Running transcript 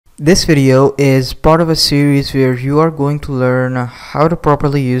This video is part of a series where you are going to learn how to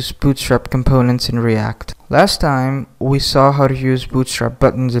properly use Bootstrap components in React. Last time we saw how to use Bootstrap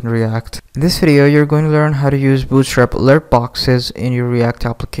buttons in React. In this video you're going to learn how to use Bootstrap alert boxes in your React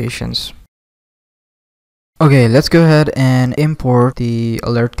applications. Okay, let's go ahead and import the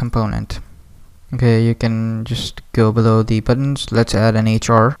alert component. Okay, you can just go below the buttons. Let's add an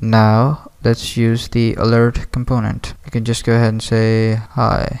HR. Now let's use the alert component. You can just go ahead and say,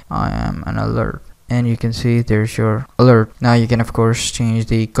 hi, I am an alert, and you can see there's your alert. Now you can of course change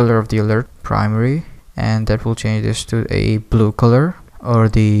the color of the alert, primary, and that will change this to a blue color or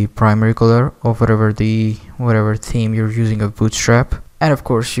the primary color of whatever theme you're using of Bootstrap. And of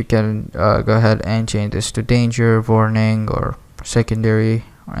course you can go ahead and change this to danger, warning, or secondary,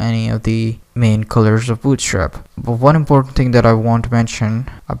 or any of the main colors of Bootstrap. But one important thing that I want to mention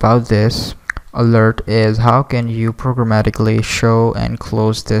about this alert is how can you programmatically show and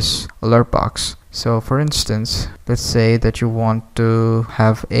close this alert box. So for instance, let's say that you want to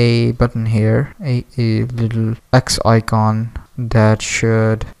have a button here, a little X icon that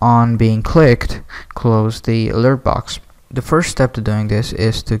should, on being clicked, close the alert box. The first step to doing this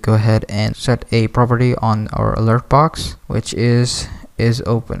is to go ahead and set a property on our alert box, which is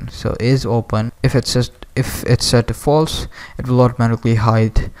open. So is open. If it's set to false, it will automatically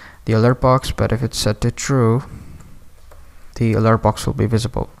hide the alert box, but if it's set to true, the alert box will be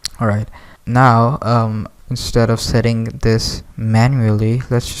visible. Alright, now instead of setting this manually,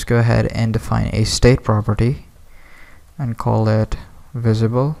 let's just go ahead and define a state property and call it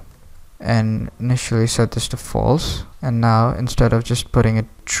visible, and initially set this to false. And now instead of just putting a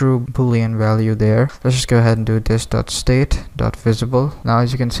true boolean value there, let's just go ahead and do this .state.visible. Now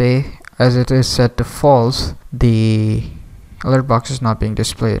as you can see, as it is set to false, the alert box is not being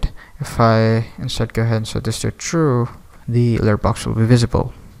displayed. If I instead go ahead and set this to true, the alert box will be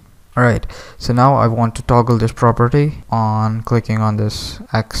visible. Alright, so now I want to toggle this property on clicking on this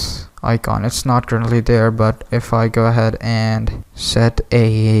X icon. It's not currently there, but if I go ahead and set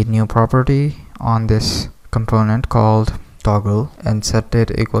a new property on this component called toggle and set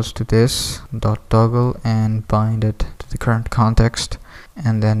it equals to this .toggle and bind it to the current context,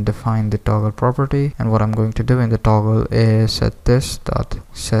 and then define the toggle property, and what I'm going to do in the toggle is set this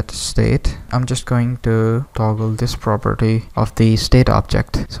 .set state. I'm just going to toggle this property of the state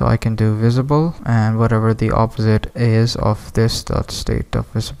object, so I can do visible and whatever the opposite is of this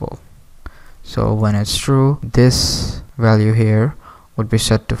 .state.visible. So when it's true, this value here would be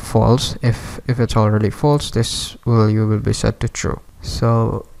set to false. If it's already false, this value will be set to true.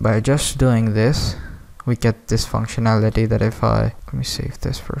 So by just doing this, we get this functionality that if I, let me save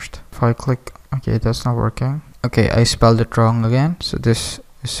this first. If I click, okay, that's not working. Okay, I spelled it wrong again. So this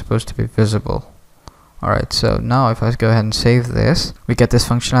is supposed to be visible. Alright, so now if I go ahead and save this, we get this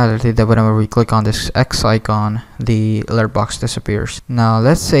functionality that whenever we click on this X icon, the alert box disappears. Now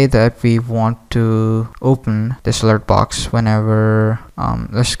let's say that we want to open this alert box whenever,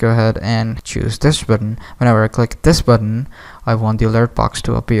 let's go ahead and choose this button. Whenever I click this button, I want the alert box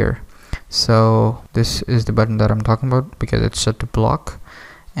to appear. So this is the button that I'm talking about because it's set to block,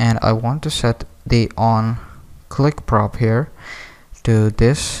 and I want to set the on click prop here to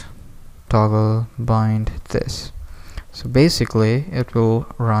this toggle bind this. So basically it will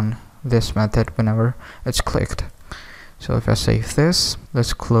run this method whenever it's clicked. So if I save this,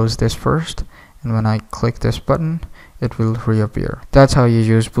 let's close this first, and when I click this button, it will reappear. That's how you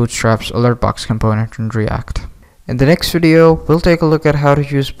use Bootstrap's alert box component in React. In the next video, we'll take a look at how to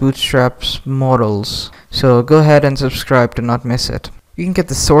use Bootstrap's models. So go ahead and subscribe to not miss it. You can get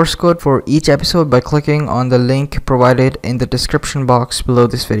the source code for each episode by clicking on the link provided in the description box below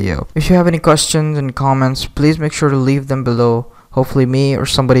this video. If you have any questions and comments, please make sure to leave them below. Hopefully me or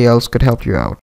somebody else could help you out.